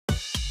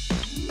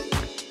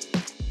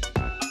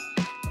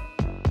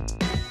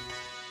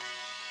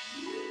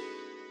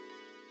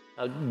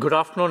Good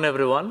afternoon,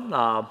 everyone.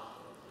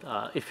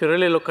 If you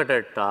really look at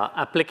it,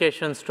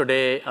 applications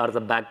today are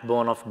the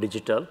backbone of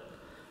digital.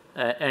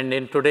 And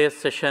in today's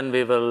session,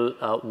 we will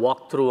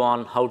walk through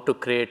on how to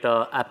create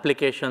an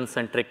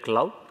application-centric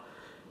cloud.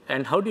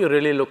 And how do you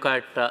really look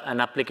at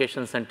an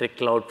application-centric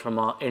cloud from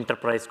an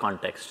enterprise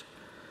context?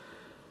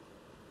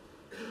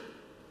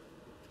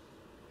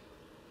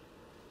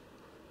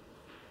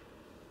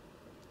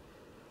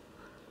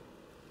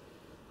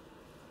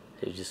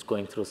 You're just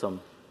going through some,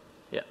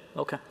 yeah,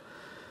 OK.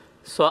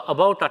 So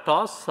about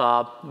Atos,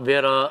 we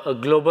are a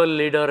global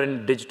leader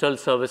in digital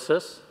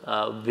services.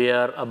 We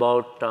are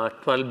about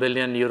 12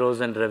 billion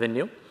euros in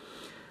revenue.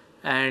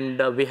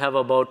 And we have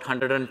about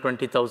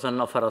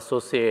 120,000 of our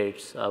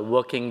associates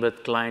working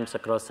with clients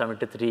across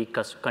 73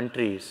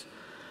 countries,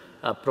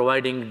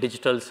 providing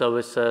digital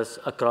services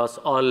across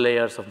all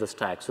layers of the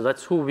stack. So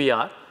that's who we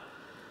are.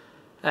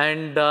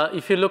 And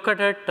if you look at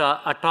it,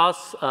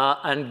 Atos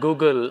and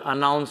Google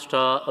announced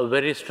a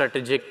very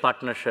strategic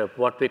partnership,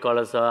 what we call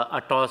as a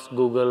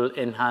Atos-Google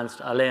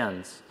Enhanced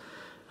Alliance,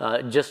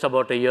 just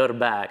about a year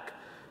back.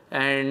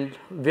 And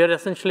we're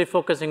essentially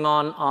focusing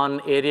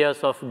on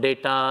areas of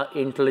data,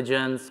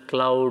 intelligence,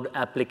 cloud,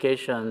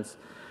 applications,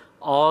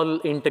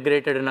 all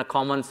integrated in a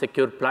common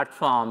secure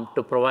platform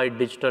to provide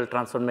digital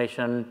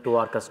transformation to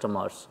our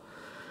customers.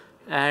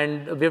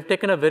 And we've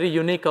taken a very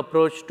unique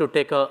approach to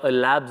take a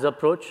labs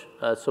approach.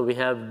 So we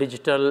have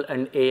digital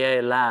and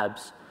AI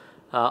labs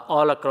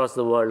all across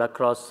the world,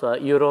 across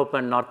Europe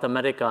and North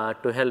America,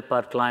 to help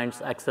our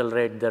clients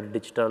accelerate their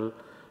digital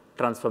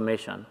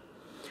transformation.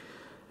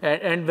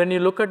 And when you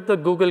look at the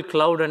Google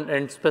Cloud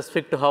and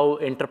specific to how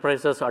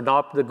enterprises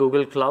adopt the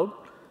Google Cloud,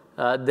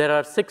 there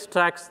are 6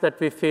 tracks that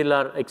we feel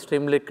are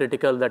extremely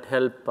critical that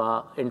help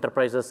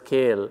enterprises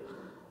scale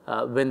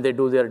when they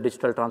do their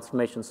digital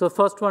transformation. So the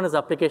first one is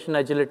application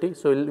agility.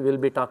 So we'll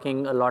be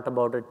talking a lot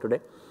about it today.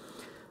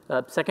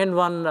 Second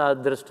one,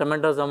 there is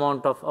tremendous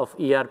amount of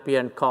ERP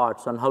and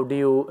COTS on how do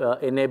you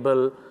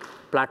enable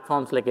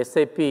platforms like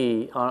SAP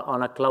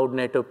on a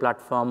cloud-native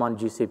platform on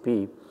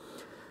GCP.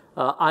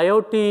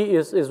 IoT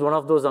is one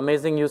of those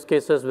amazing use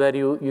cases where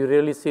you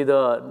really see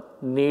the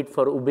need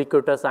for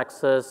ubiquitous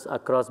access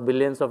across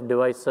billions of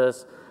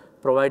devices,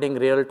 providing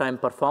real-time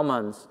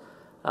performance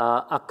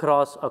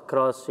across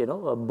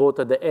both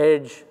at the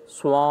edge,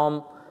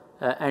 swarm,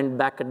 and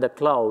back at the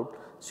cloud.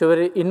 So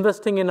we're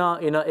investing in an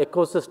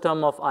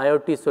ecosystem of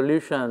IoT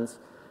solutions,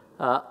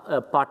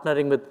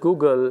 partnering with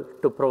Google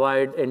to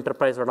provide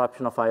enterprise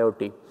adoption of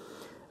IoT.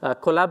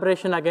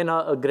 Collaboration, again,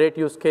 a great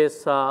use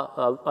case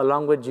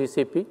along with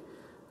GCP.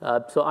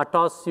 So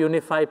Atos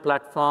Unify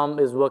platform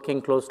is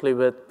working closely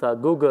with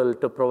Google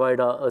to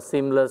provide a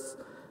seamless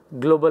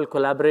global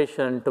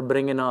collaboration to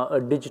bring in a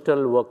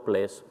digital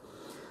workplace.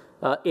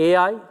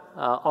 AI,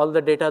 all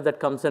the data that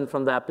comes in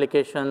from the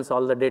applications,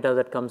 all the data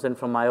that comes in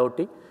from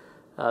IoT.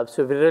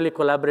 So we're really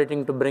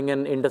collaborating to bring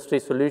in industry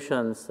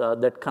solutions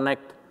that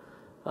connect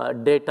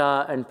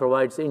data and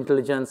provides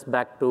intelligence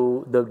back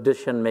to the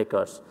decision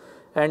makers.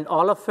 And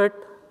all of it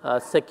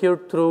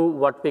secured through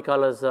what we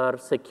call as our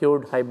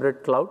secured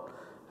hybrid cloud.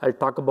 I'll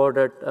talk about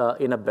it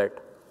in a bit.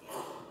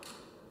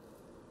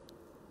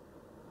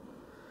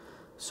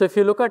 So if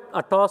you look at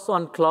Atos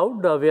on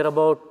cloud, we are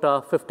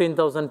about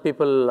 15,000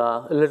 people,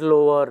 a little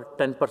over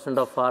 10%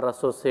 of our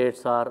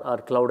associates are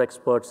cloud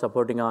experts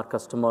supporting our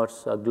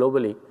customers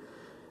globally.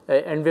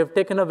 And we have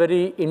taken a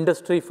very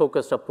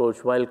industry-focused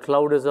approach. While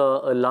cloud is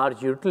a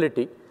large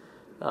utility,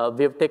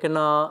 we have taken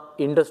an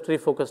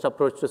industry-focused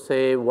approach to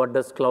say, what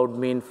does cloud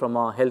mean from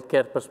a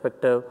healthcare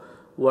perspective?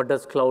 What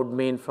does cloud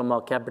mean from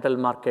a capital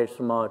markets,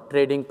 from a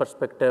trading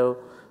perspective?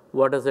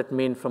 What does it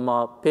mean from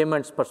a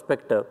payments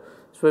perspective?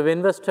 So we've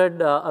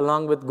invested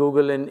along with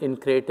Google in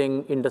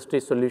creating industry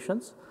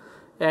solutions.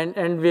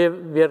 And we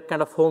are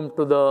kind of home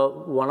to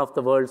one of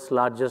the world's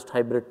largest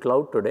hybrid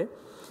cloud today.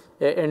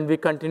 And we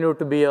continue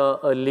to be a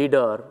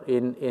leader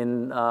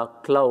in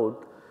cloud,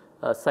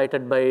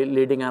 cited by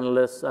leading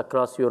analysts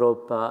across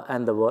Europe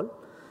and the world.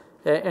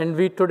 And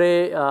we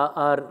today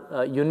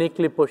are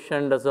uniquely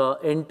positioned as an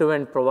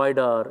end-to-end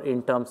provider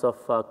in terms of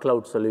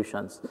cloud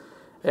solutions.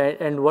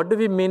 And what do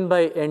we mean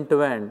by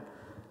end-to-end?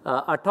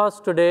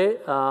 Atos today,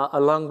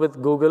 along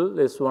with Google,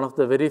 is one of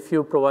the very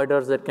few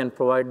providers that can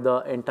provide the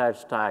entire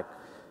stack.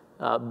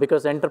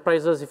 Because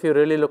enterprises, if you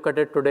really look at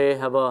it today,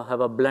 have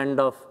a blend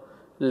of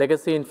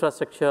legacy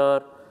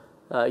infrastructure.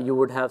 You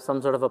would have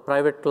some sort of a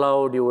private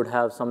cloud. You would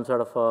have some sort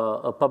of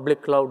a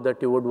public cloud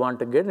that you would want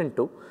to get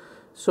into.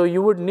 So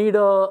you would need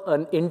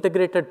an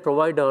integrated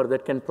provider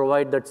that can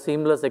provide that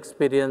seamless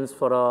experience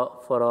for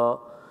a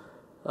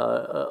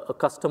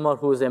customer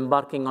who is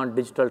embarking on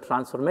digital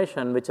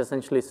transformation, which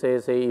essentially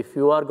says, hey, if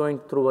you are going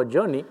through a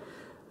journey,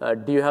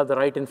 do you have the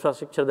right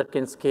infrastructure that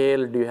can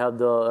scale? Do you have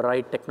the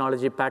right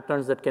technology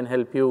patterns that can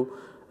help you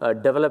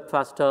develop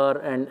faster?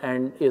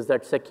 And is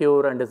that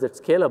secure? And is it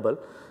scalable?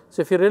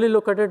 So if you really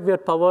look at it, we are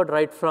powered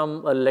right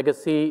from a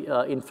legacy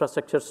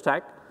infrastructure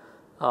stack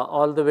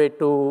all the way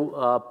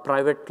to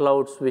private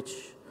clouds,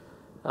 which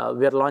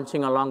We are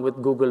launching along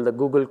with Google, the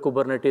Google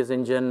Kubernetes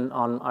engine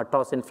on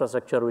Atos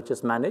infrastructure, which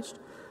is managed,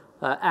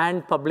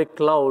 and public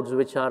clouds,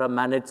 which are a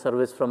managed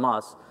service from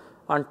us.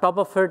 On top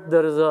of it,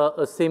 there is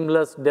a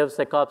seamless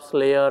DevSecOps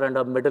layer and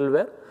a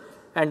middleware.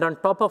 And on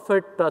top of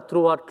it,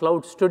 through our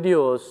cloud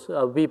studios,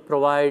 we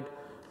provide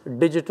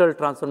digital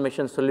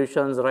transformation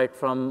solutions, right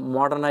from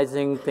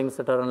modernizing things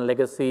that are on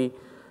legacy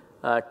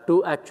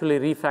to actually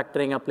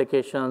refactoring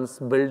applications,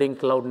 building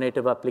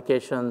cloud-native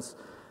applications,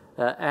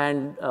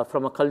 and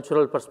from a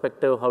cultural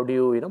perspective, how do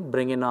you,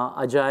 bring in an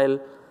agile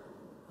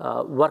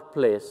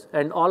workplace?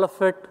 And all of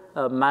it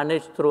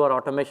managed through our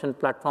automation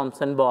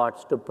platforms and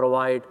bots to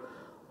provide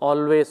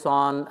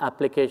always-on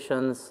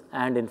applications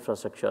and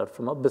infrastructure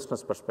from a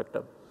business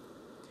perspective.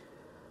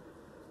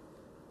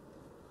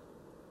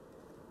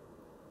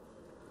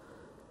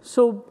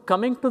 So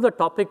coming to the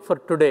topic for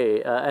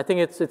today, I think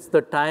it's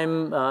the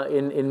time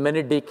in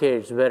many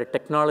decades where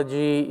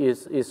technology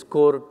is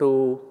core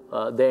to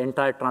the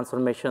entire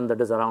transformation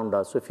that is around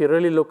us. So if you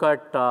really look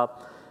at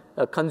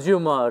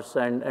consumers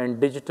and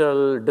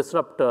digital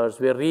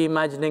disruptors, we are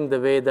reimagining the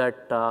way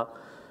that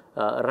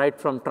right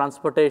from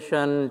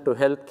transportation to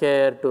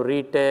healthcare to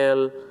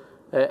retail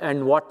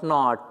and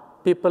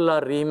whatnot, people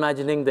are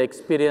reimagining the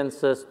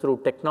experiences through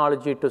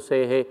technology to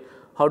say, hey,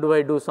 how do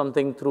I do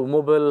something through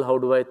mobile? How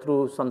do I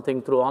do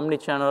something through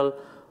omnichannel?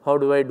 How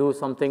do I do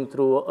something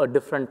through a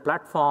different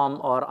platform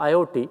or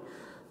IoT?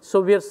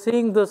 So we are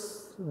seeing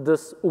this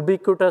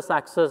ubiquitous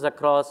access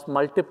across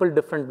multiple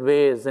different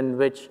ways in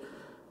which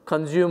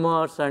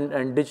consumers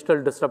and digital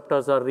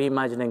disruptors are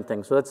reimagining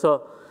things. So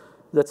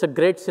that's a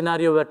great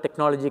scenario where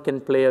technology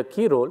can play a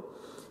key role.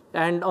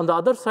 And on the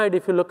other side,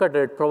 if you look at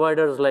it,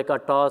 providers like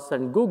Atos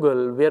and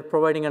Google, we are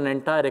providing an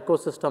entire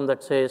ecosystem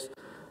that says,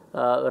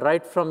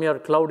 right from your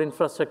cloud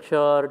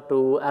infrastructure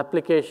to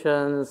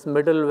applications,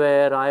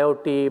 middleware,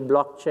 IoT,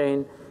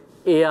 blockchain,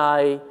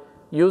 AI,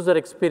 user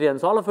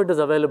experience, all of it is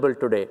available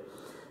today.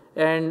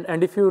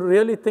 And if you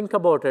really think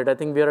about it, I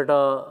think we are at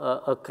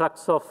a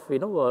crux of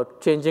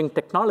changing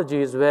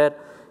technologies where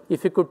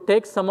if you could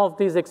take some of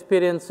these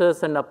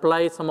experiences and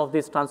apply some of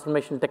these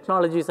transformation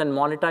technologies and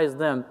monetize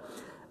them,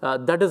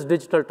 that is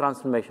digital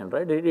transformation,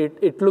 right?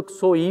 It looks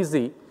so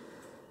easy.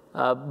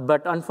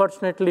 But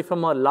unfortunately,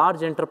 from a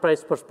large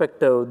enterprise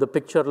perspective, the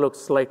picture looks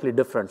slightly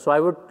different. So I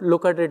would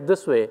look at it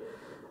this way,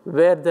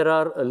 where there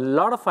are a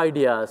lot of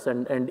ideas,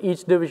 and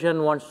each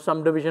division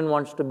some division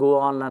wants to go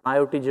on an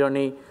IoT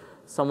journey,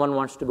 someone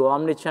wants to go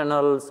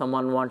omnichannel,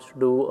 someone wants to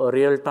do a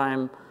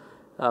real-time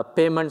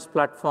payments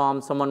platform,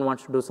 someone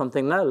wants to do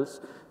something else.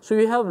 So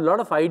we have a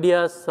lot of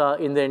ideas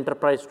in the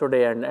enterprise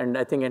today, and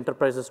I think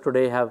enterprises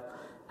today have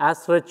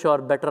as rich or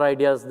better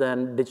ideas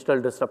than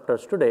digital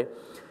disruptors today.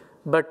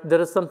 But there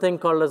is something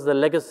called as the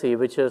legacy,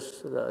 which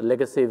is the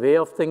legacy way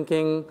of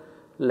thinking,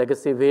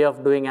 legacy way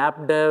of doing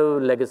app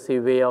dev, legacy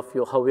way of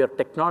how your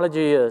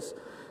technology is.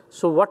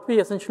 So what we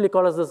essentially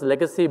call as this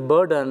legacy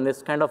burden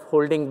is kind of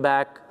holding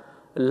back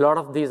a lot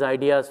of these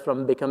ideas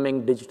from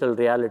becoming digital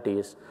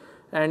realities.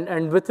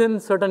 And within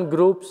certain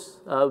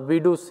groups,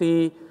 we do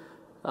see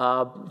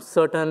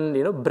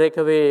certain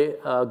breakaway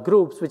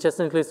groups, which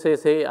essentially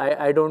says, hey,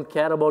 I don't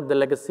care about the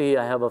legacy.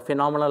 I have a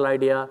phenomenal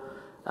idea.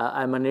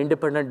 I'm an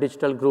independent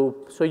digital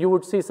group. So you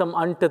would see some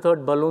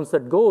untethered balloons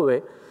that go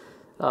away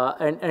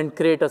and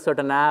create a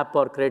certain app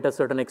or create a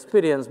certain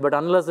experience. But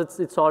unless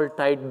it's all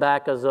tied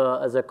back as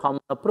a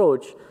common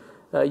approach,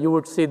 you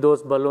would see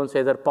those balloons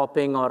either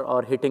popping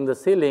or hitting the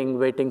ceiling,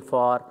 waiting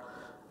for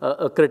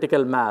a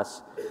critical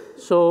mass.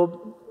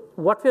 So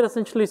what we're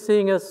essentially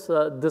seeing is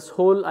this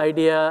whole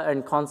idea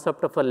and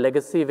concept of a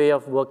legacy way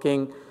of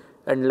working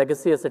and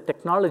legacy as a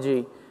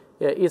technology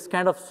is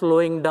kind of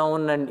slowing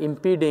down and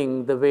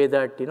impeding the way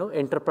that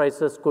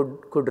enterprises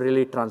could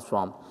really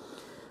transform.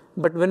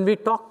 But when we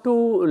talk to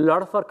a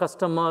lot of our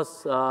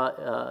customers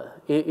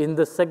in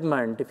this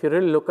segment, if you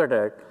really look at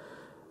it,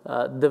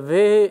 the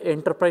way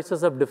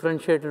enterprises have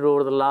differentiated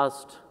over the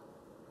last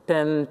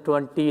 10,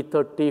 20,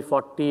 30,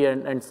 40,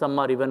 and some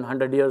are even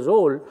 100 years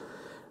old,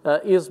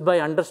 is by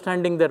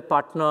understanding their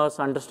partners,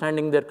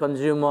 understanding their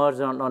consumers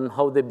on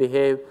how they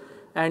behave.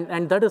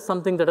 And that is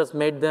something that has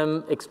made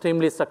them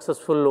extremely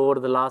successful over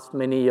the last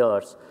many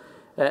years.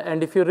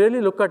 And if you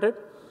really look at it,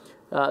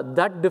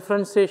 that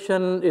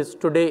differentiation is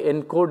today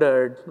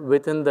encoded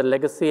within the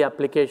legacy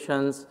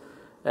applications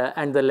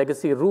and the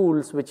legacy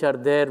rules which are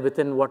there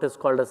within what is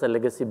called as a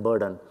legacy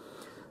burden.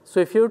 So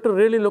if you were to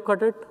really look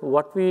at it,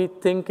 what we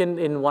think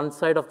in one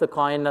side of the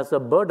coin as a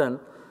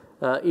burden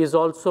is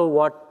also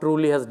what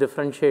truly has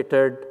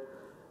differentiated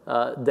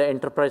the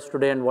enterprise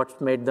today and what's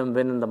made them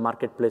win in the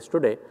marketplace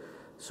today.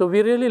 So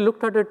we really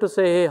looked at it to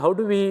say, hey, how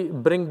do we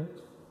bring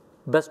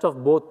best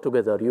of both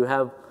together? You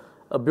have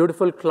a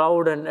beautiful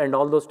cloud and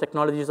all those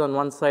technologies on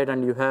one side,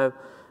 and you have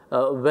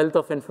a wealth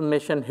of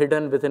information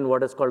hidden within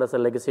what is called as a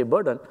legacy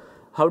burden.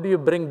 How do you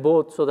bring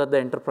both so that the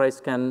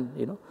enterprise can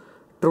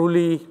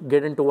truly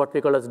get into what we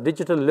call as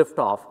digital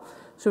liftoff?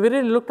 So we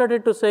really looked at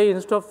it to say,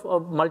 instead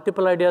of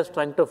multiple ideas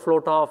trying to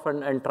float off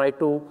and try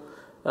to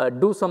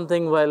do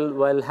something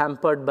while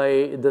hampered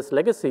by this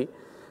legacy,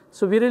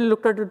 So we really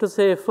looked at it to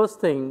say, first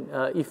thing,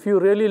 if you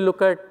really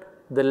look at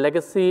the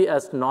legacy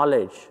as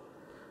knowledge,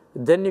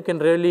 then you can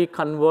really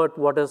convert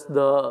what is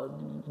the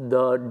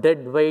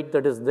dead weight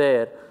that is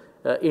there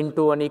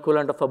into an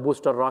equivalent of a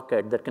booster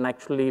rocket that can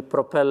actually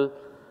propel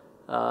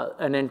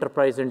an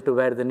enterprise into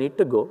where they need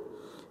to go.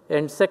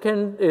 And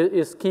second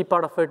is key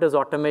part of it is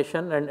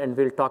automation, and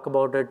we'll talk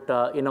about it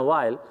in a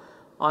while,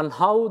 on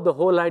how the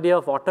whole idea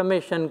of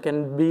automation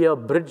can be a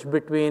bridge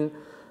between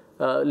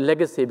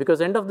legacy. Because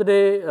end of the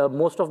day,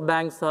 most of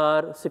banks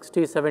are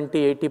 60,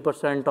 70,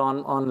 80%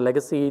 on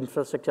legacy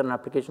infrastructure and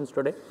applications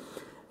today.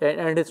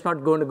 And it's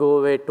not going to go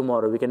away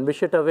tomorrow. We can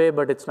wish it away,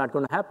 but it's not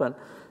going to happen.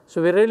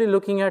 So we're really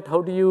looking at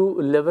how do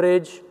you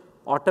leverage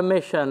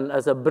automation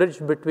as a bridge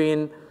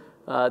between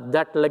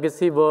that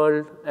legacy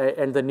world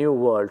and the new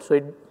world.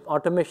 So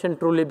automation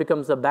truly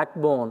becomes a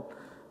backbone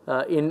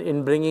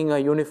in bringing a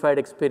unified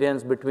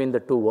experience between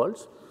the two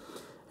worlds.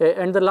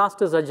 And the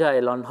last is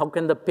agile, on how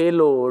can the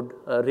payload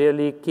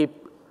really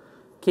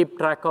keep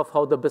track of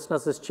how the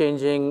business is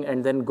changing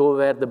and then go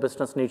where the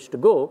business needs to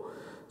go.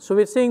 So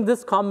we're seeing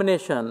this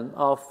combination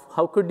of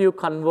how could you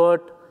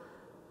convert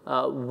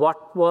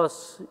what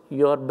was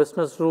your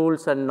business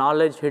rules and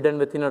knowledge hidden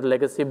within your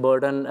legacy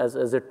burden as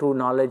a true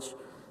knowledge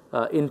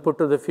input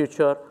to the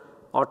future,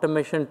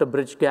 automation to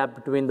bridge gap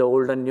between the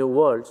old and new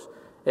worlds,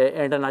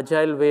 and an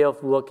agile way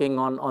of working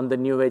on the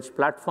new age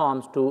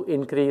platforms to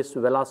increase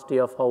velocity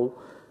of how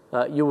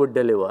you would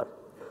deliver.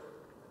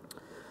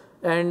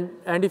 And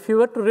if you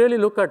were to really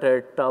look at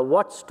it,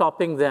 what's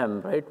stopping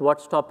them, right?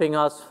 What's stopping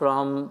us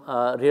from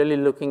really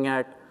looking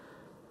at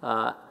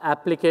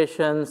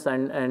applications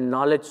and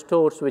knowledge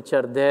stores which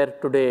are there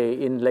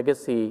today in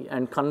legacy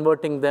and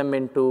converting them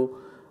into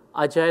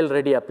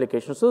agile-ready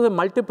applications? So there are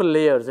multiple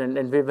layers,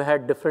 and we've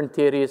had different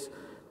theories.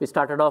 We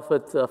started off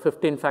with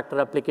 15-factor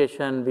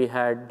application. We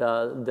had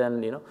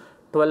then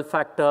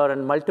 12-factor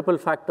and multiple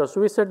factors.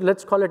 So we said,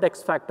 let's call it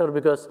X factor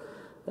because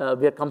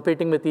we are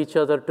competing with each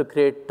other to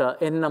create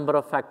n number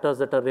of factors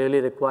that are really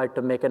required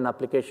to make an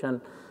application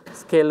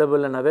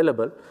scalable and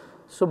available.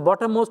 So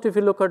bottommost, if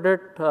you look at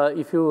it,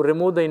 if you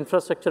remove the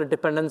infrastructure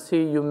dependency,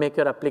 you make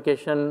your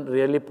application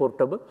really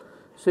portable.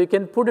 So you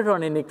can put it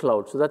on any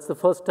cloud. So that's the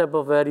first step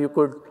of where you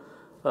could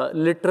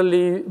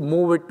literally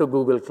move it to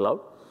Google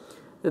Cloud.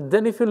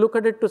 Then if you look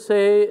at it to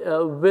say,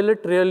 will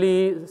it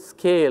really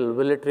scale?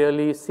 Will it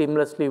really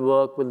seamlessly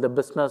work? Will the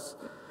business,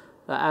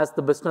 as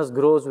the business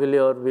grows, will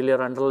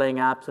your underlying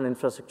apps and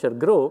infrastructure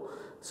grow?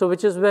 So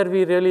which is where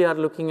we really are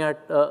looking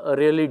at a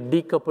really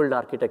decoupled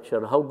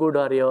architecture. How good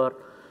are your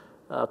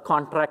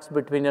contracts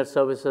between your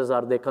services?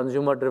 Are they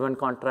consumer-driven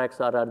contracts,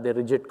 or are they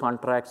rigid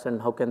contracts,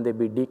 and how can they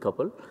be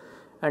decoupled?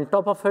 And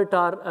top of it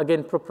are,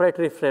 again,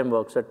 proprietary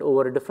frameworks that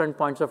over different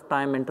points of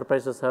time,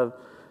 enterprises have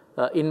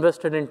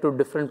invested into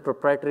different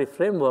proprietary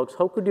frameworks.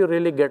 How could you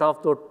really get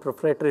off those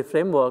proprietary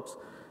frameworks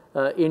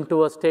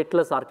into a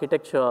stateless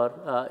architecture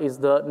is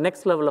the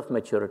next level of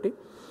maturity.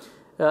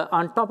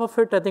 On top of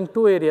it, I think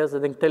two areas, I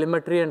think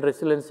telemetry and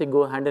resiliency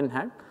go hand in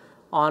hand.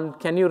 On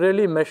can you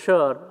really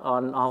measure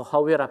on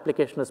how your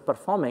application is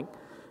performing?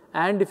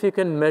 And if you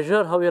can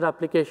measure how your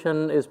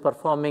application is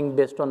performing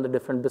based on the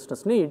different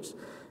business needs,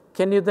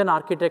 can you then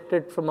architect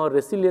it from a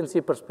resiliency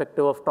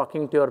perspective of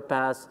talking to your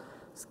PaaS,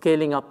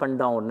 scaling up and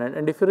down?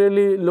 And if you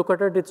really look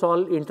at it, it's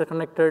all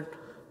interconnected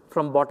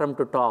from bottom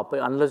to top.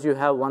 Unless you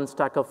have one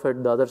stack of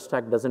it, the other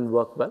stack doesn't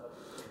work well.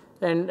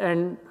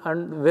 And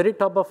very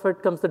top of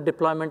it comes the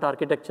deployment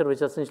architecture,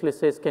 which essentially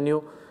says, can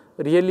you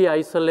really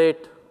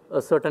isolate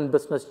a certain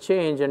business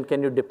change, and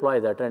can you deploy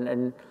that?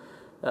 And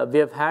we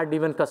have had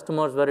even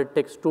customers where it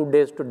takes 2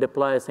 days to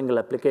deploy a single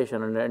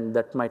application, and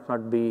that might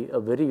not be a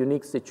very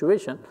unique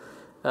situation.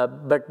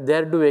 But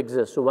there do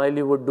exist. So while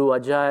you would do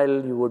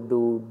agile, you would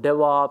do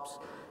DevOps,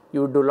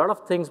 you would do a lot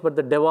of things, but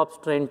the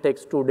DevOps train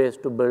takes 2 days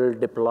to build,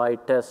 deploy,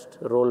 test,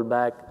 roll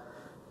back,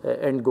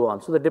 and go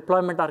on. So the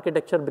deployment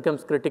architecture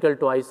becomes critical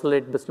to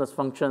isolate business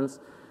functions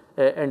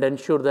and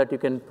ensure that you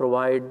can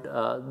provide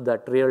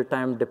that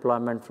real-time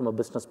deployment from a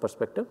business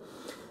perspective.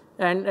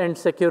 And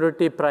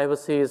security,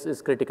 privacy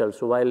is critical.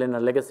 So while in a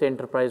legacy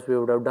enterprise, we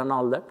would have done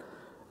all that,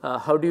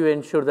 how do you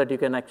ensure that you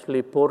can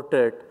actually port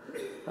it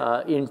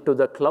into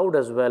the cloud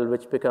as well,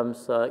 which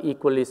becomes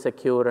equally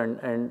secure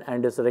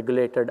and is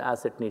regulated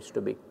as it needs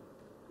to be?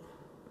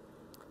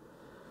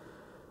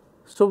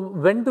 So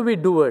when do we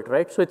do it,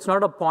 right? So it's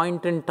not a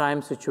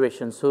point-in-time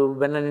situation. So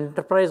when an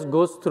enterprise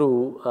goes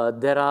through,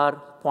 there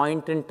are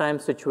point-in-time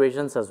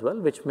situations as well,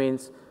 which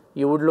means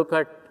you would look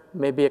at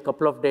maybe a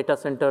couple of data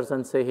centers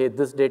and say, hey,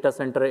 this data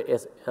center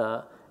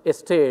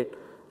estate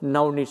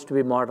now needs to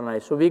be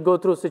modernized. So we go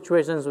through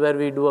situations where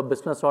we do a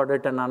business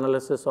audit and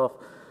analysis of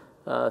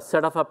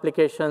set of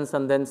applications,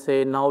 and then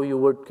say, now you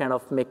would kind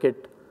of make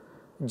it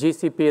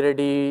GCP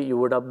ready, you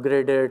would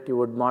upgrade it, you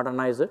would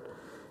modernize it,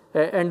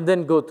 and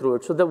then go through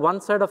it. So the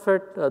one side of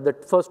it, the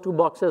first two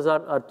boxes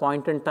are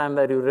point in time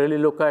where you really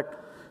look at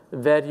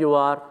where you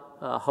are,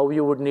 how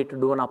you would need to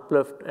do an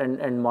uplift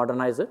and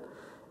modernize it.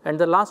 And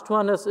the last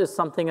one is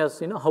something as,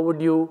 how would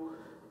you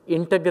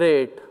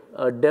integrate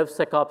a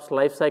DevSecOps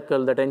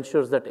lifecycle that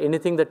ensures that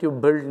anything that you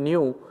build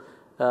new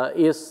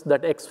is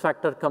that X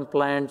factor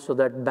compliant so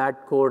that bad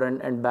code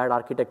and bad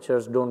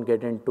architectures don't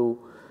get into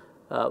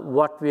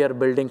what we are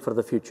building for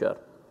the future.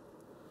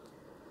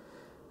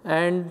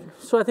 And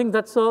so I think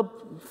that's a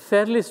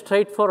fairly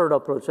straightforward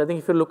approach. I think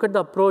if you look at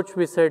the approach,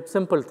 we said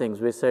simple things.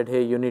 We said,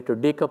 hey, you need to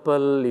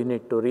decouple, you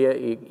need to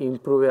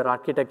improve your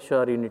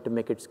architecture, you need to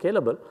make it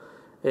scalable,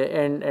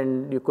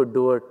 and you could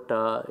do it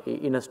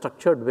in a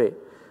structured way.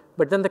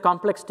 But then the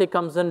complexity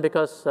comes in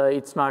because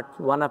it's not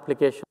one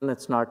application,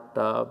 it's not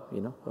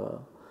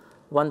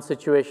one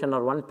situation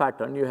or one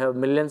pattern. You have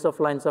millions of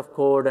lines of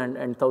code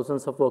and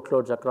thousands of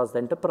workloads across the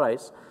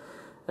enterprise.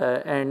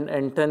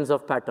 And tens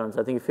of patterns.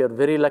 I think if you're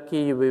very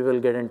lucky, we will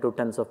get into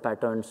tens of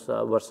patterns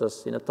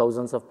versus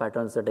thousands of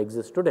patterns that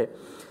exist today.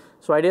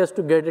 So idea is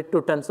to get it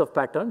to tens of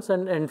patterns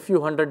and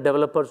few hundred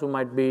developers who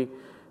might be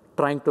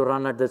trying to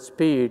run at that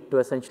speed to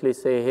essentially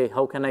say, hey,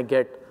 how can I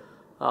get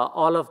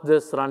all of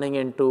this running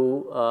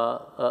into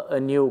a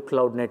new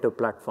cloud-native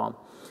platform?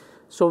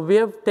 So we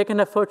have taken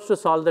efforts to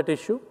solve that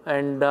issue.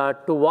 And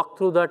to walk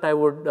through that, I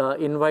would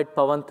invite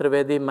Pawan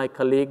Trivedi, my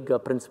colleague,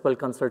 principal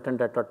consultant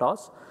at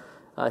Atos.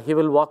 He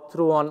will walk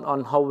through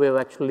on how we have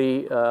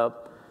actually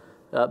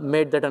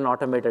made that an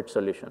automated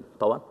solution.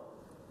 Pawan?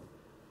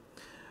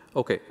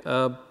 OK.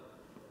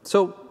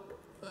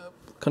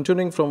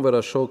 Continuing from where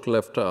Ashok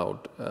left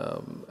out,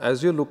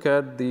 as you look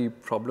at the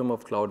problem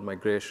of cloud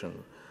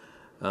migration,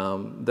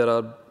 there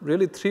are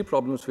really three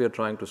problems we are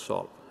trying to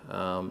solve.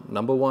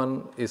 Number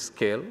one is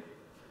scale.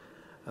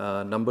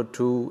 Number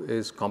two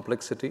is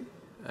complexity.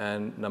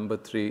 And number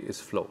three is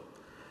flow.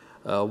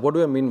 What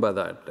do I mean by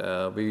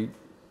that? We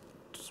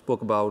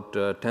spoke about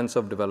tens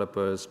of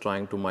developers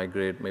trying to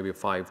migrate maybe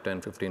 5,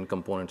 10, 15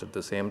 components at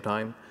the same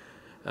time.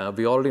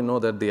 We already know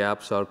that the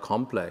apps are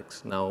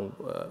complex. Now,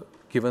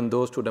 given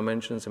those two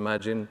dimensions,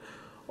 imagine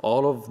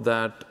all of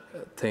that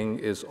thing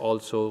is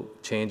also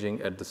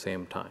changing at the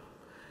same time.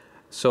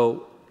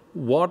 So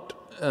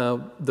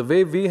the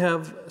way we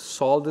have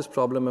solved this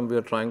problem and we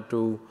are trying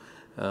to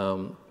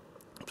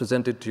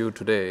present it to you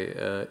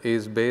today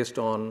is based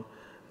on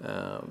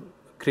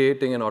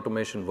creating an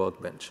automation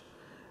workbench.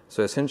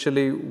 So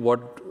essentially,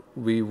 what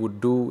we would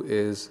do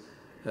is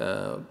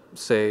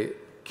say,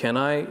 can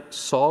I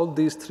solve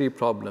these three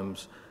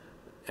problems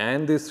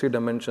and these three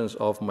dimensions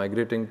of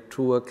migrating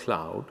to a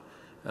cloud,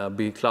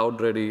 be cloud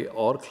ready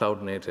or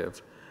cloud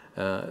native,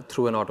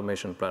 through an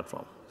automation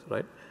platform,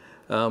 right?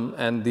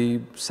 And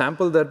the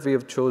sample that we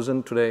have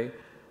chosen today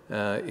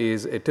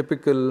is a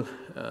typical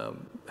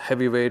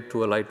heavyweight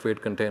to a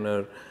lightweight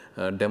container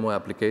demo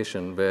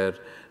application where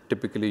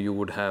typically you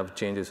would have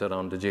changes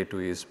around the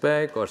J2EE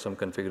spec or some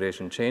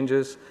configuration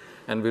changes.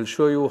 And we'll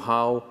show you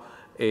how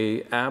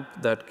an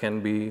app that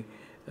can be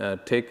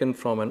taken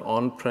from an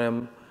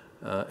on-prem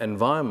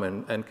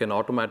environment and can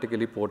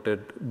automatically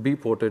be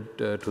ported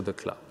to the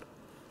cloud.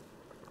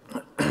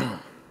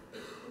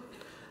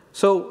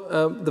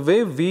 So the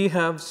way we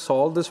have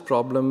solved this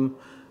problem,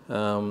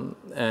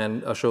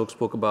 and Ashok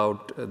spoke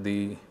about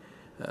the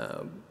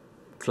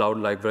cloud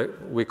life,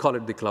 we call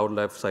it the cloud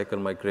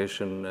lifecycle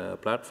migration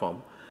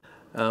platform.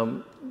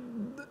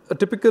 A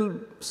typical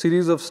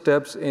series of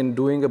steps in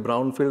doing a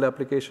brownfield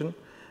application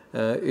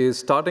is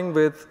starting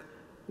with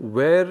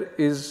where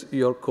is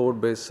your code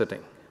base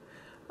sitting?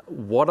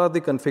 What are the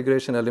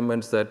configuration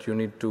elements that you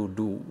need to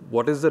do?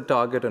 What is the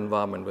target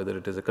environment, whether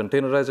it is a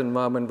containerized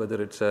environment,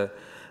 whether it's a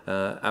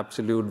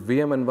absolute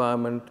VM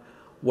environment?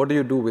 What do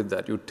you do with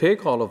that? You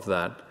take all of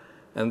that,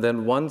 and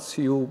then once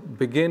you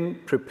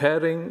begin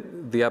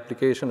preparing the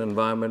application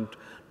environment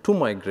to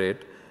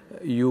migrate,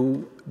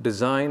 you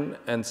design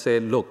and say,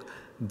 look,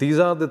 these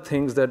are the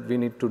things that we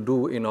need to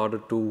do in order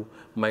to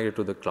migrate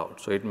to the cloud.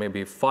 So it may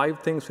be 5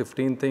 things,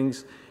 15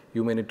 things.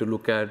 You may need to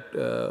look at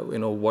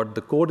what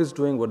the code is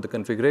doing, what the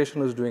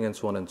configuration is doing, and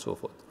so on and so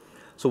forth.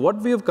 So what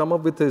we have come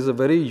up with is a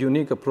very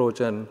unique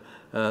approach, and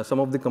some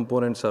of the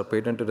components are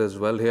patented as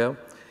well here,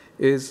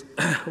 is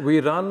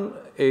we run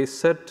a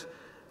set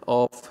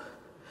of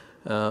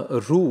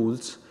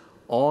rules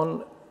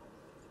on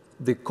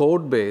the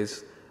code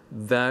base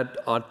that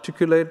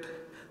articulate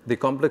the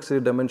complexity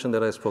dimension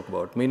that I spoke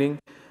about, meaning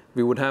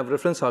we would have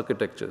reference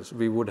architectures,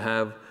 we would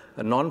have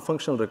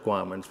non-functional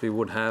requirements, we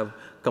would have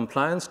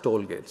compliance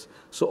toll gates.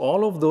 So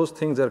all of those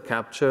things are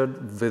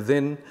captured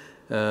within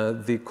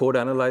the code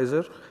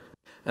analyzer.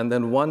 And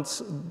then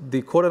once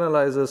the code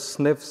analyzer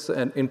sniffs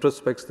and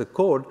introspects the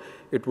code,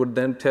 it would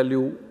then tell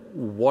you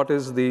what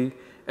is the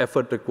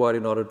effort required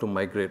in order to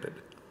migrate it.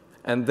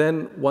 And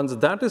then once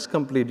that is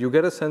complete, you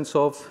get a sense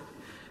of,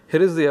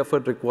 here is the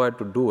effort required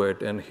to do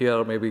it, and here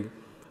are maybe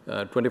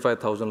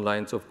 25,000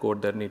 lines of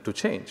code that need to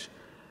change.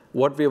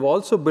 What we have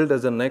also built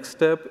as a next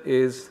step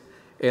is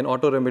an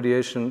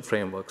auto-remediation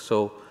framework.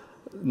 So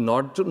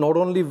not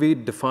only we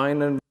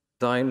define and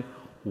design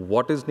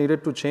what is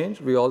needed to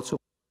change, we also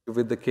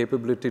with the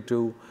capability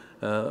to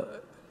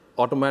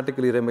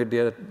automatically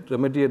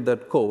remediate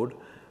that code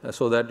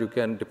so that you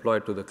can deploy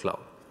it to the cloud.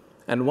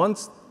 And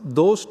once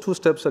those 2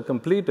 steps are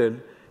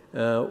completed,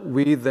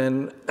 we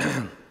then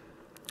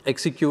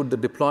execute the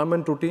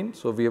deployment routine.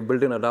 So we have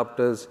built-in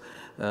adapters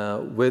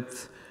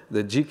with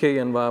the GK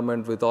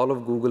environment, with all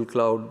of Google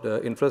Cloud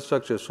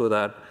infrastructure, so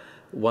that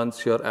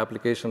once your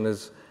application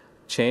is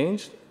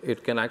changed,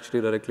 it can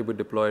actually directly be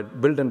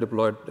deployed, built and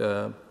deployed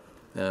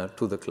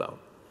to the cloud.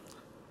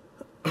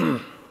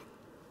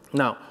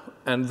 Now,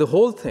 and the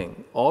whole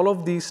thing, all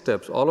of these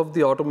steps, all of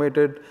the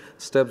automated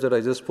steps that I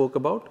just spoke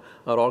about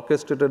are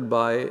orchestrated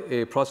by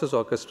a process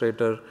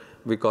orchestrator.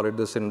 We call it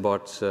the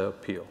Synbots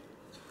PO.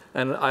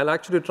 And I'll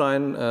actually try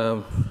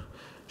and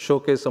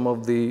showcase some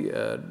of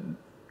the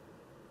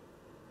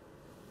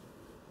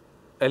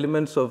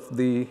elements of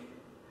the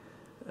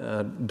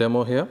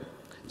demo here.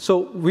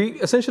 So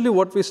essentially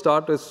what we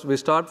start is, we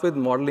start with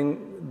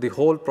modeling the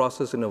whole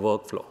process in a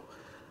workflow.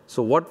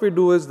 So what we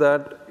do is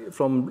that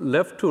from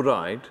left to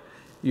right,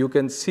 you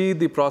can see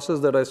the process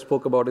that I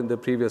spoke about in the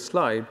previous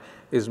slide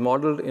is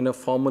modeled in a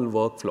formal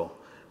workflow.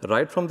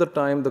 Right from the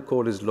time the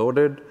code is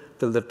loaded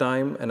till the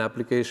time an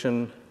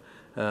application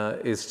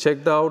is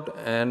checked out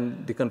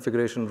and the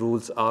configuration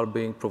rules are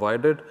being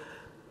provided,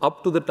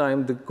 up to the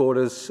time the code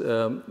is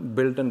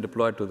built and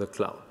deployed to the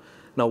cloud.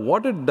 Now,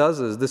 what it does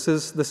is, this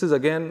is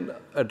again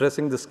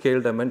addressing the scale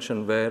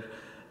dimension, where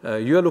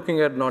you are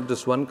looking at not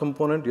just one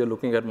component, you're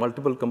looking at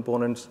multiple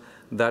components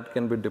that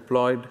can be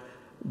deployed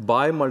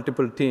by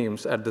multiple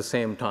teams at the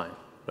same time,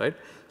 right?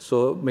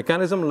 So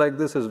mechanism like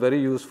this is very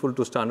useful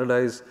to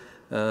standardize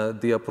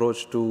the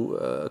approach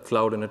to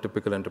cloud in a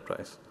typical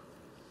enterprise.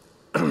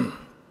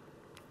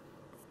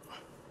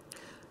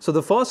 So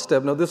the first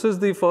step, now this is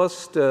the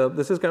first,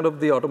 this is kind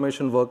of the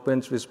automation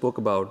workbench we spoke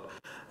about.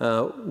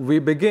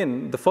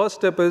 The first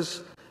step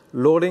is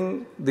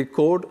loading the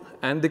code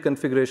and the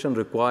configuration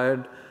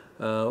required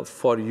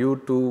for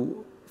you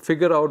to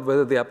figure out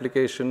whether the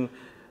application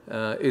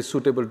is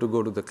suitable to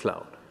go to the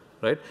cloud,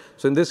 right?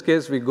 So in this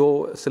case, we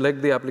go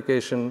select the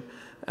application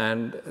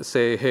and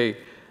say, hey,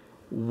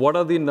 what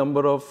are the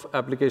number of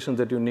applications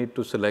that you need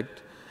to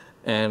select?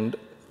 And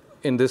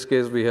in this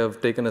case, we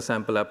have taken a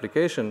sample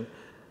application.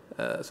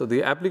 So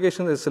the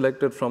application is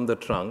selected from the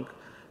trunk.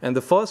 And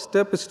the first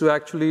step is to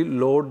actually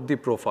load the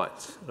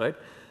profiles, right?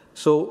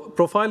 So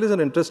profile is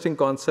an interesting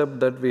concept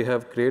that we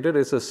have created.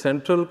 It's a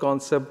central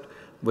concept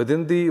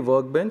within the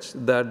workbench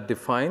that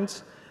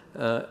defines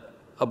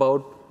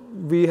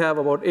we have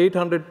about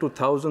 800 to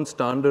 1,000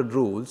 standard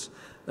rules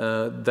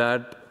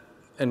that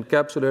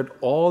encapsulate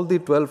all the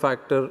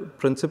 12-factor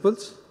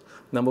principles.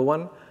 Number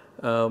one,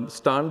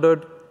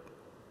 standard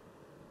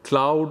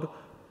cloud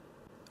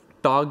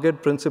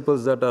target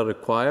principles that are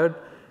required.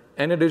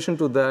 In addition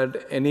to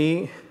that,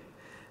 any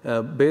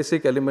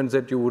basic elements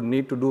that you would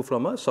need to do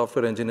from a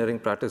software engineering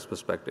practice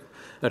perspective.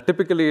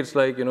 Typically, it's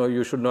like,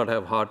 you should not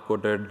have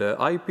hard-coded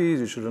IPs,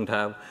 you shouldn't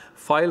have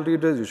file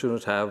readers, you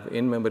shouldn't have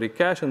in-memory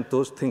cache, and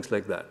those things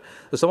like that.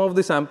 So some of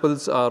the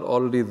samples are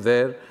already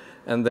there,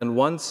 and then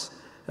once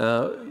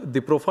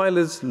the profile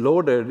is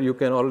loaded, you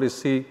can already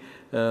see,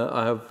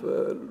 I have,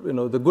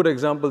 the good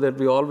example that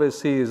we always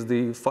see is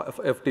the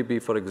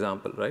FTP, for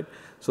example, right?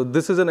 So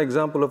this is an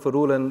example of a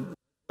rule, and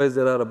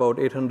there are about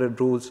 800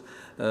 rules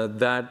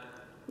that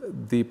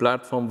the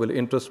platform will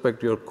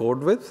introspect your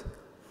code with.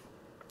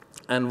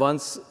 And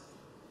once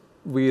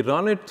we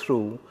run it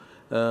through,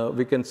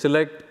 we can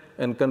select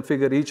and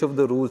configure each of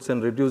the rules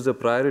and reduce the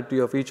priority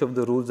of each of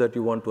the rules that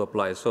you want to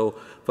apply. So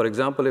for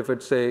example, if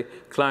it's a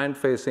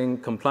client-facing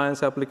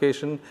compliance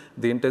application,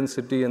 the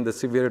intensity and the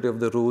severity of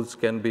the rules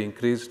can be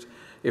increased.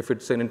 If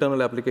it's an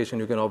internal application,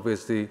 you can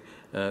obviously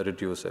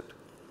reduce it.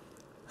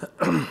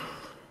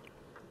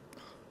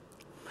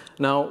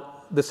 Now,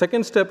 the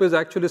second step is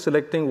actually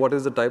selecting what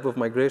is the type of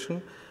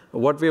migration.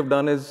 What we have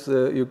done is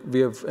we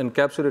have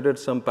encapsulated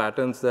some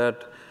patterns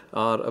that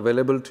are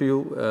available to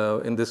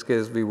you. In this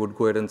case, we would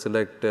go ahead and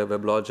select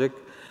WebLogic.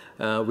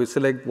 We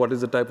select what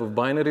is the type of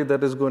binary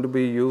that is going to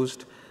be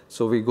used.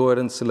 So we go ahead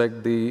and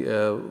select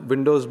the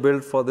Windows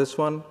build for this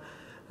one.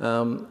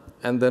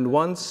 And then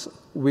once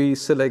we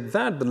select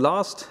that, the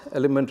last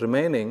element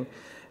remaining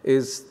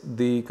is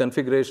the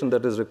configuration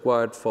that is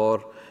required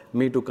for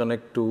me to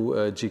connect to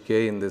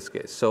GK in this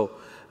case. So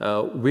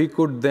we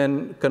could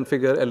then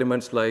configure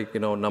elements like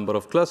number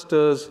of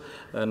clusters,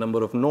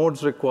 number of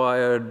nodes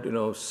required,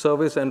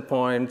 service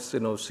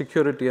endpoints,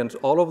 security, and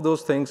all of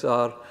those things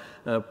are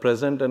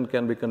present and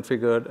can be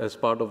configured as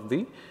part of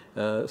the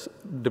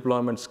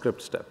deployment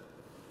script step.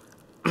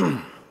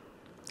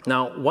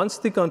 Now, once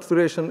the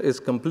configuration is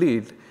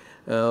complete,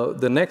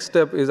 the next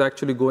step is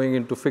actually going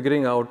into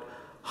figuring out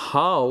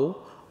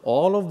how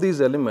all of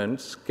these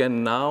elements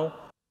can now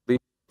be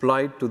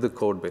applied to the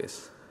code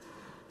base.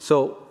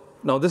 So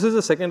now this is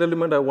the second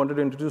element. I wanted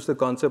to introduce the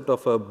concept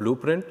of a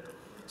blueprint.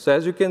 So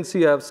as you can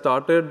see, I've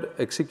started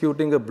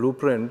executing a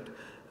blueprint,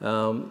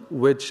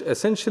 which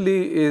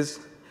essentially is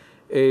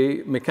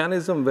a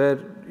mechanism where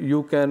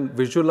you can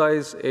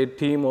visualize a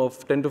team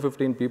of 10 to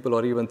 15 people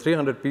or even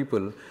 300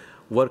 people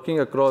working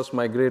across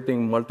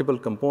migrating multiple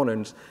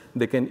components,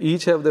 they can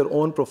each have their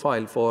own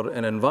profile for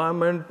an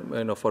environment,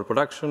 for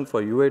production,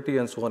 for UAT,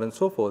 and so on and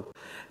so forth.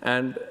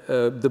 And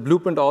the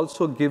blueprint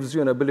also gives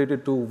you an ability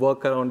to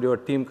work around your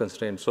team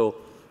constraints. So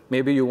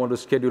maybe you want to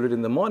schedule it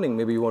in the morning.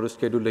 Maybe you want to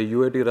schedule a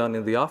UAT run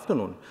in the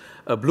afternoon.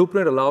 A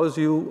blueprint allows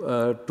you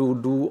to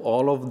do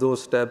all of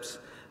those steps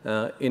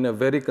in a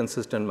very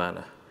consistent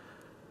manner.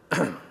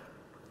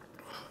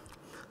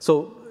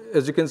 So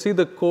as you can see,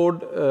 the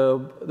code,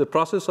 the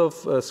process of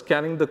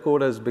scanning the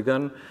code has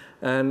begun.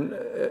 And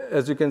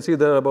as you can see,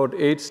 there are about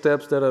 8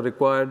 steps that are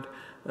required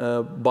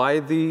by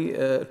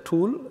the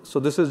tool. So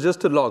this is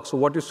just a log. So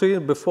what you see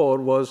before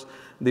was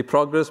the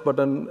progress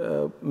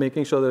button,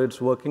 making sure that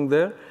it's working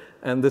there.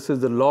 And this is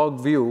the log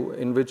view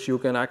in which you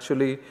can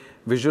actually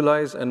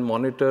visualize and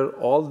monitor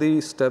all the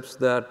steps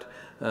that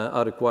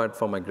are required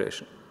for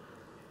migration.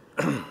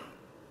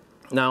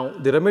 Now,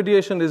 the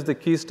remediation is the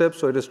key step.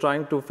 So it is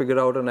trying to figure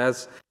out, and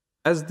as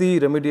the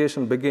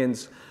remediation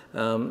begins,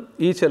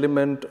 each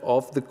element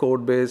of the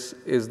code base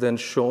is then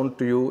shown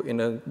to you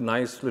in a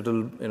nice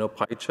little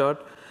pie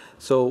chart.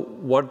 So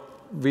what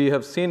we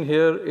have seen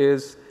here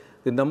is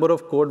the number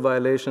of code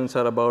violations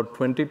are about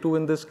 22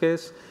 in this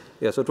case.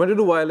 Yeah, so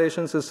 22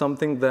 violations is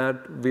something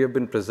that we have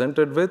been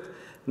presented with.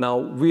 Now,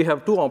 we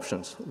have 2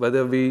 options,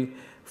 whether we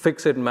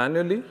fix it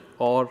manually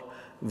or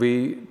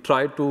we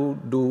try to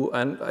do,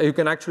 and you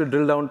can actually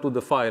drill down to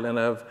the file, and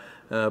I've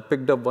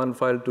picked up one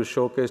file to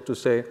showcase to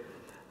say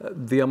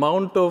the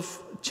amount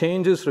of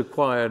changes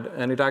required,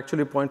 and it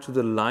actually points to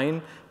the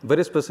line,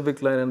 very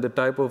specific line, and the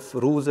type of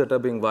rules that are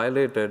being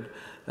violated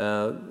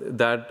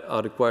that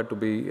are required to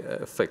be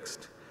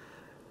fixed.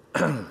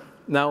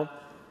 Now,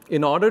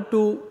 in order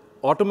to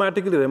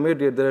automatically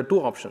remediate, there are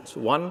 2 options.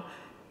 One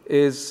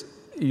is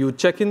you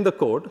check in the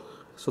code.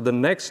 So the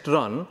next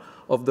run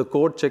of the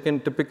code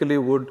check-in typically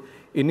would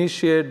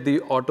initiate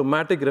the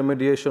automatic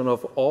remediation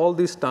of all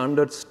the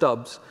standard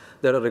stubs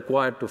that are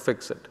required to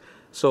fix it.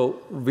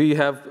 So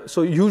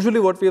usually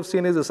what we have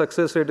seen is the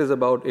success rate is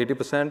about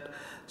 80%.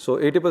 So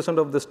 80%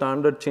 of the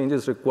standard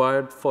changes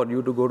required for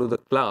you to go to the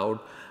cloud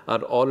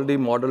are already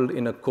modeled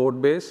in a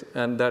code base,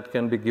 and that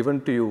can be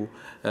given to you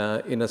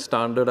in a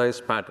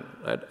standardized pattern.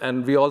 Right?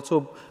 And we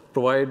also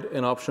provide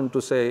an option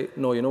to say,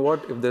 no, you know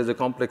what, if there's a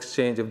complex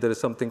change, if there is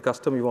something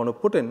custom you want to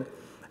put in,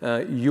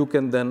 you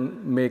can then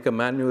make a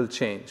manual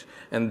change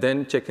and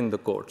then check in the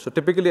code. So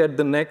typically at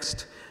the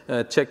next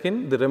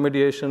check-in, the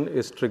remediation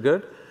is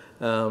triggered,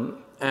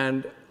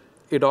 and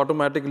it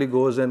automatically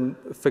goes and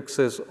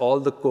fixes all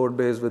the code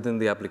base within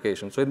the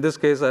application. So in this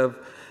case, I've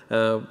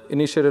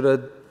initiated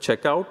a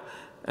checkout,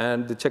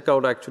 and the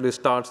checkout actually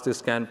starts the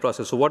scan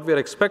process. So what we're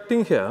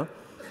expecting here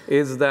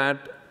is that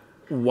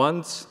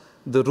once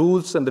the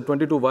rules and the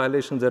 22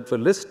 violations that were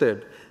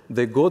listed,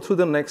 they go through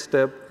the next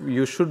step,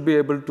 you should be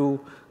able to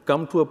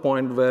come to a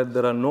point where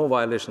there are no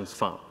violations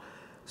found.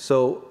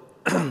 So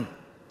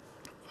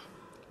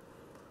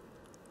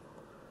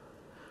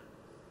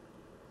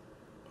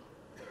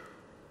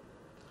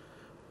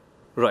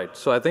right,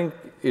 so I think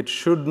it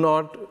should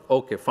not,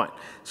 okay, fine.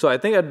 So I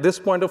think at this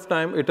point of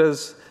time, it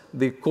is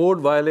the code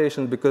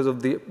violations because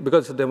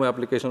it's a demo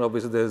application,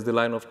 obviously there's the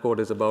line of code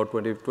is about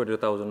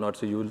 20,000,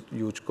 not a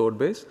huge code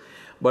base.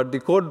 But the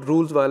code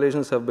rules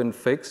violations have been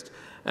fixed,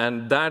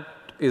 and that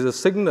is a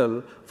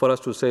signal for us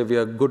to say we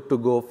are good to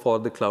go for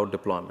the cloud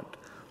deployment.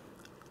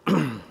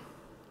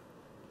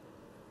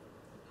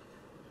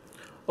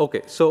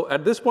 Okay, so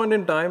at this point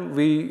in time,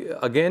 we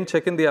again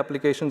check in the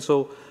application.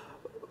 So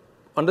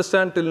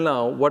understand till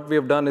now, what we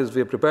have done is we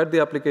have prepared the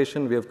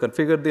application, we have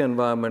configured the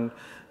environment,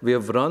 we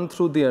have run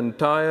through the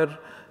entire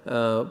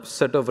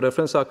set of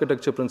reference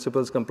architecture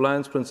principles,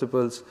 compliance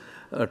principles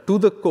to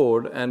the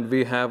code, and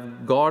we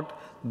have got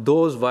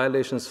those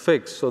violations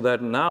fixed so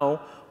that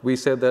now we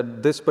say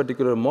that this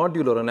particular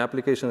module or an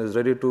application is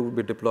ready to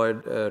be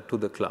deployed to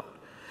the cloud.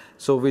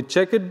 So we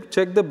check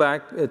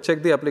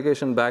the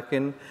application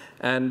backend,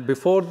 and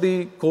before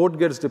the code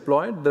gets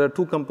deployed, there are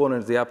 2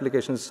 components: the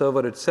application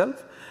server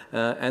itself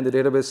and the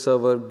database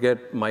server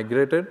get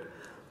migrated.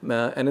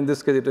 And in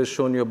this case, it has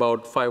shown you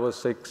about 5 or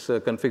 6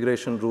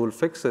 configuration rule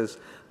fixes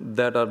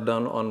that are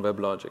done on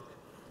WebLogic.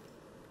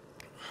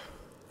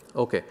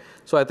 Okay,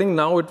 so I think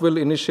now it will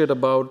initiate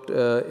about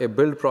a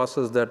build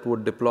process that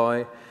would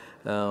deploy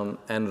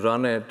and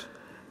run it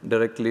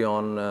directly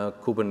on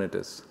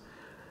Kubernetes.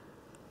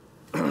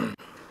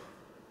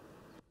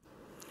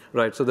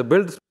 Right, so the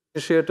build is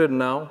initiated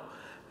now.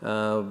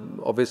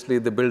 Obviously,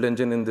 the build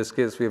engine in this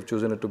case, we have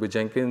chosen it to be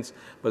Jenkins,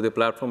 but the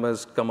platform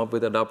has come up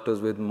with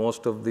adapters with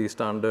most of the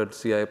standard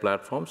CI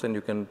platforms, and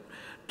you can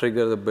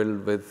trigger the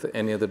build with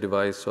any other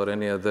device or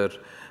any other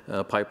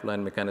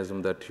pipeline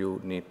mechanism that you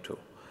need to.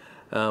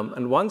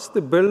 And once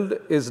the build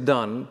is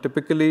done,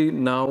 typically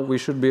now we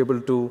should be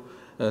able to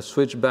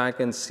switch back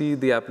and see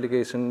the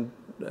application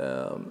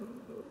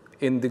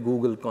in the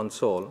Google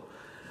console.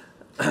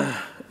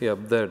 Yeah,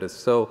 there it is.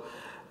 So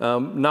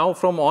now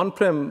from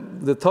on-prem,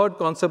 the third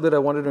concept that I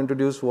wanted to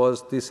introduce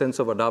was the sense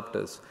of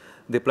adapters.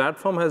 The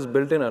platform has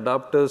built-in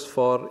adapters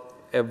for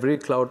every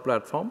cloud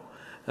platform,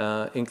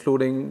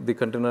 including the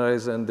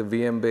containerized and the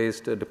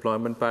VM-based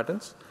deployment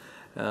patterns.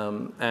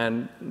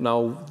 And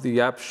now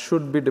the app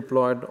should be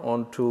deployed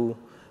onto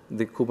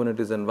the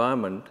Kubernetes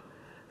environment,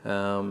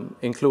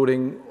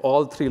 including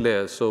all 3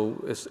 layers. So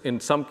in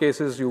some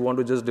cases, you want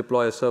to just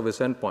deploy a service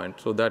endpoint,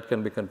 so that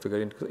can be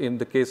configured. In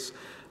the case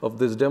of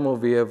this demo,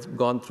 we have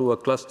gone through a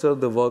cluster,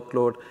 the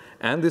workload,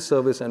 and the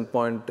service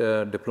endpoint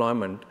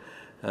deployment.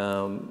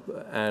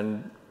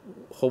 And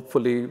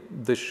hopefully,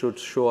 this should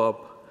show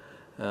up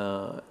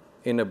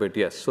in a bit.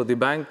 Yes, so the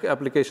bank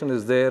application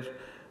is there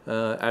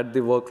at the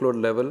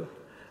workload level.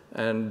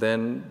 And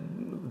then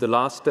the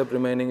last step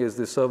remaining is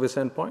the service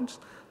endpoints.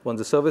 Once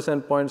the service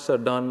endpoints are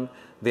done,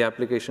 the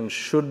application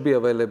should be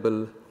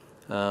available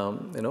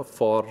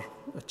for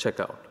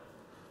checkout.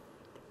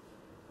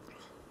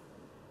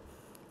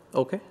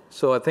 OK,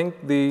 so I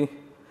think the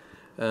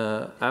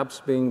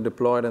apps being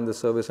deployed and the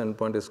service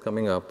endpoint is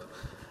coming up.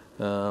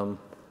 All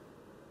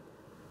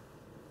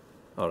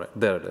right,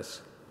 there it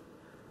is.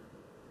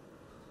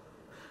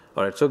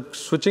 All right, so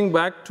switching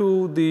back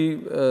to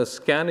the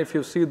scan, if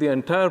you see, the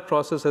entire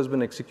process has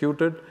been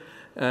executed,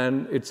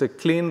 and it's a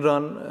clean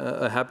run,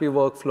 a happy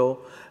workflow.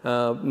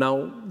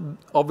 Now,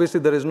 obviously,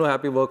 there is no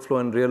happy workflow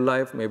in real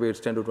life. Maybe it's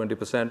 10 to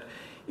 20%.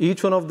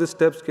 Each one of these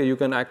steps you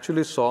can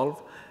actually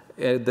solve.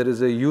 There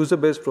is a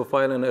user-based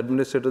profile and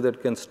administrator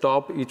that can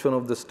stop each one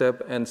of the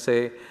steps and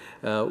say,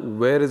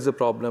 where is the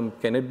problem?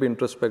 Can it be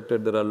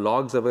introspected? There are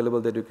logs available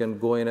that you can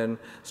go in and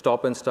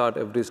stop and start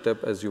every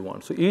step as you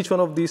want. So each one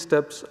of these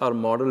steps are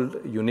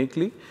modeled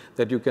uniquely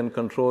that you can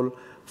control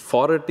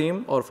for a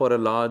team or for a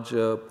large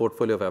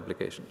portfolio of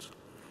applications.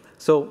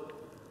 So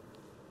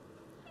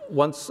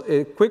once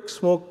a quick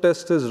smoke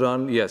test is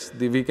run, yes,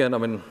 we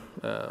can,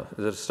 there's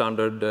a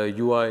standard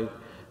UI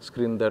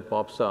screen that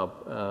pops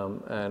up,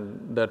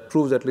 and that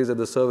proves at least that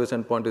the service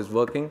endpoint is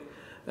working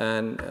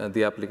and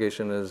the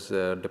application is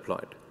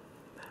deployed.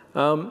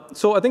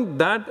 So I think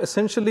that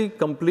essentially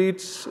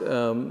completes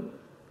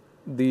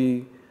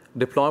the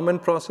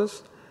deployment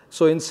process.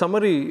 So in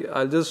summary,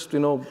 I'll just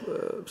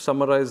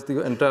summarize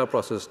the entire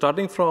process,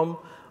 starting from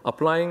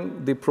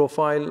applying the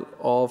profile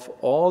of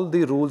all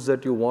the rules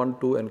that you want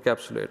to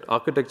encapsulate,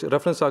 architecture,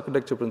 reference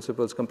architecture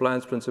principles,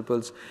 compliance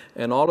principles,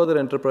 and all other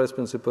enterprise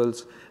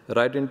principles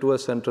right into a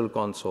central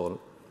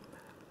console.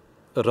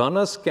 Run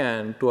a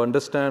scan to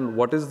understand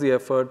what is the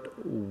effort,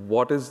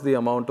 what is the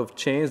amount of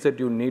change that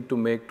you need to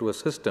make to a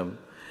system.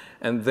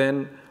 And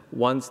then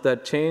once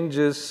that change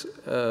is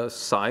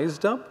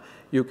sized up,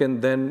 you can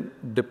then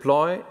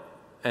deploy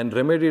and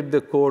remediate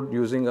the code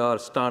using our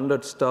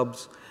standard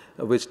stubs,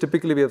 which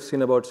typically we have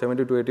seen about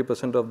 70 to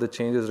 80% of the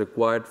changes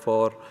required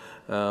for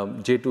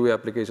J2E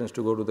applications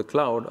to go to the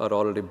cloud are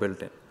already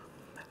built in.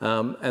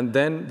 And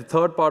then the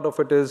third part of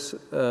it is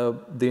the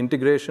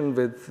integration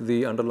with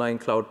the underlying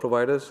cloud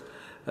providers.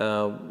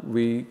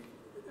 We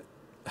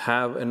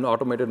have an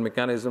automated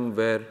mechanism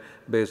where,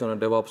 based on a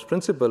DevOps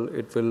principle,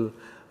 it will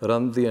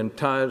run the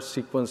entire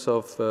sequence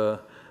of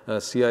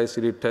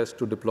CI/CD tests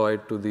to deploy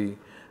it to the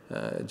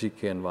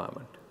GK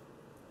environment.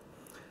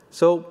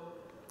 So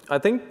I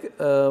think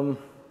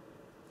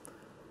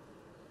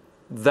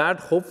that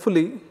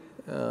hopefully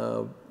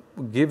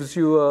gives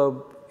you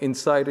an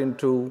insight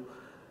into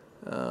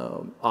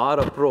our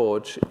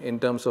approach in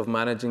terms of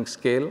managing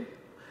scale.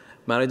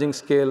 Managing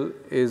scale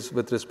is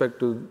with respect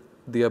to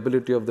the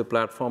ability of the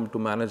platform to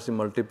manage the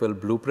multiple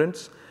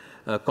blueprints.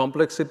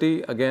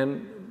 Complexity,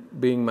 again,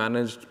 being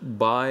managed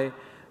by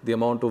the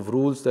amount of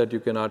rules that you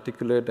can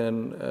articulate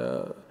and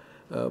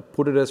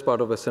put it as part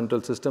of a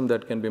central system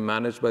that can be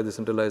managed by the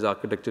centralized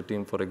architecture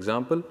team, for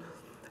example.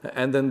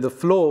 And then the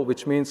flow,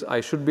 which means I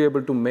should be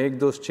able to make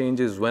those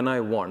changes when I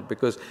want,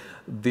 because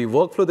the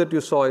workflow that you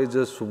saw is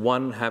just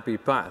one happy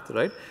path,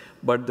 right?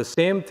 But the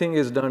same thing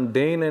is done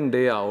day in and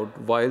day out,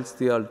 whilst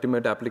the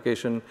ultimate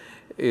application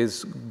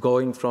is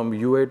going from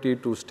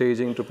UAT to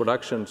staging to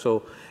production.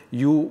 So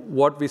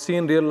what we see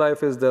in real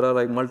life is there are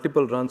like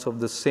multiple runs of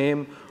the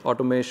same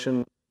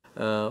automation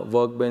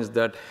workbench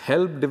that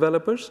help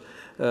developers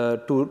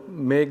to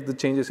make the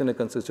changes in a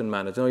consistent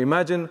manner. Now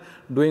imagine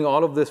doing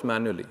all of this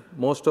manually.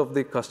 Most of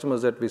the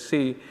customers that we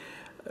see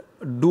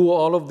do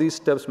all of these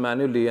steps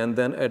manually, and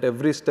then at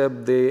every step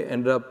they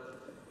end up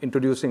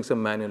introducing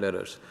some manual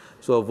errors.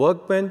 So a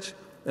workbench,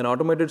 an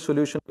automated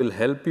solution will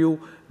help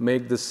you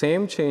make the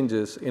same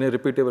changes in a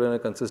repeatable and a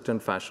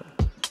consistent fashion.